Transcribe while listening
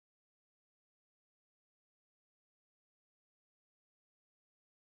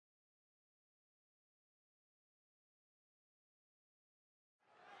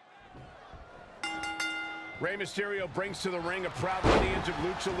Rey Mysterio brings to the ring a proud lineage of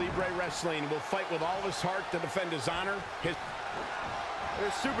Lucha Libre wrestling. Will fight with all his heart to defend his honor. His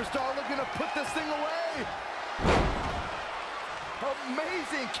superstar looking to put this thing away.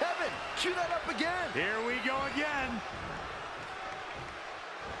 Amazing, Kevin. Cue that up again. Here we go again.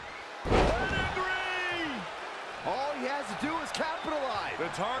 All he has to do is capitalize. The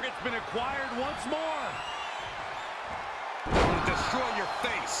target's been acquired once more. Destroy your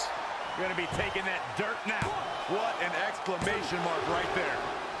face. You're going to be taking that dirt now. What an exclamation mark right there.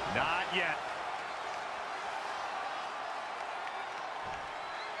 Not yet.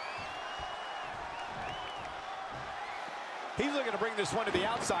 He's looking to bring this one to the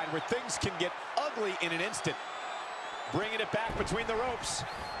outside where things can get ugly in an instant. Bringing it back between the ropes.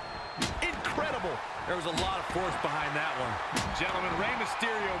 Incredible. There was a lot of force behind that one. Gentlemen, Rey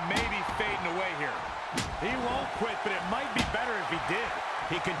Mysterio may be fading away here. He won't quit, but it might be better if he did.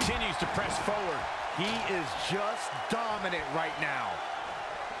 He continues to press forward. He is just dominant right now.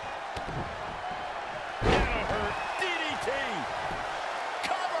 That'll hurt. DDT.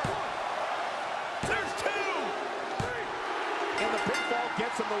 Cover. There's two. And the pinfall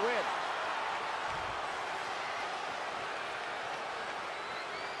gets him the win.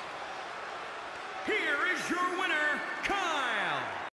 Here is your winner,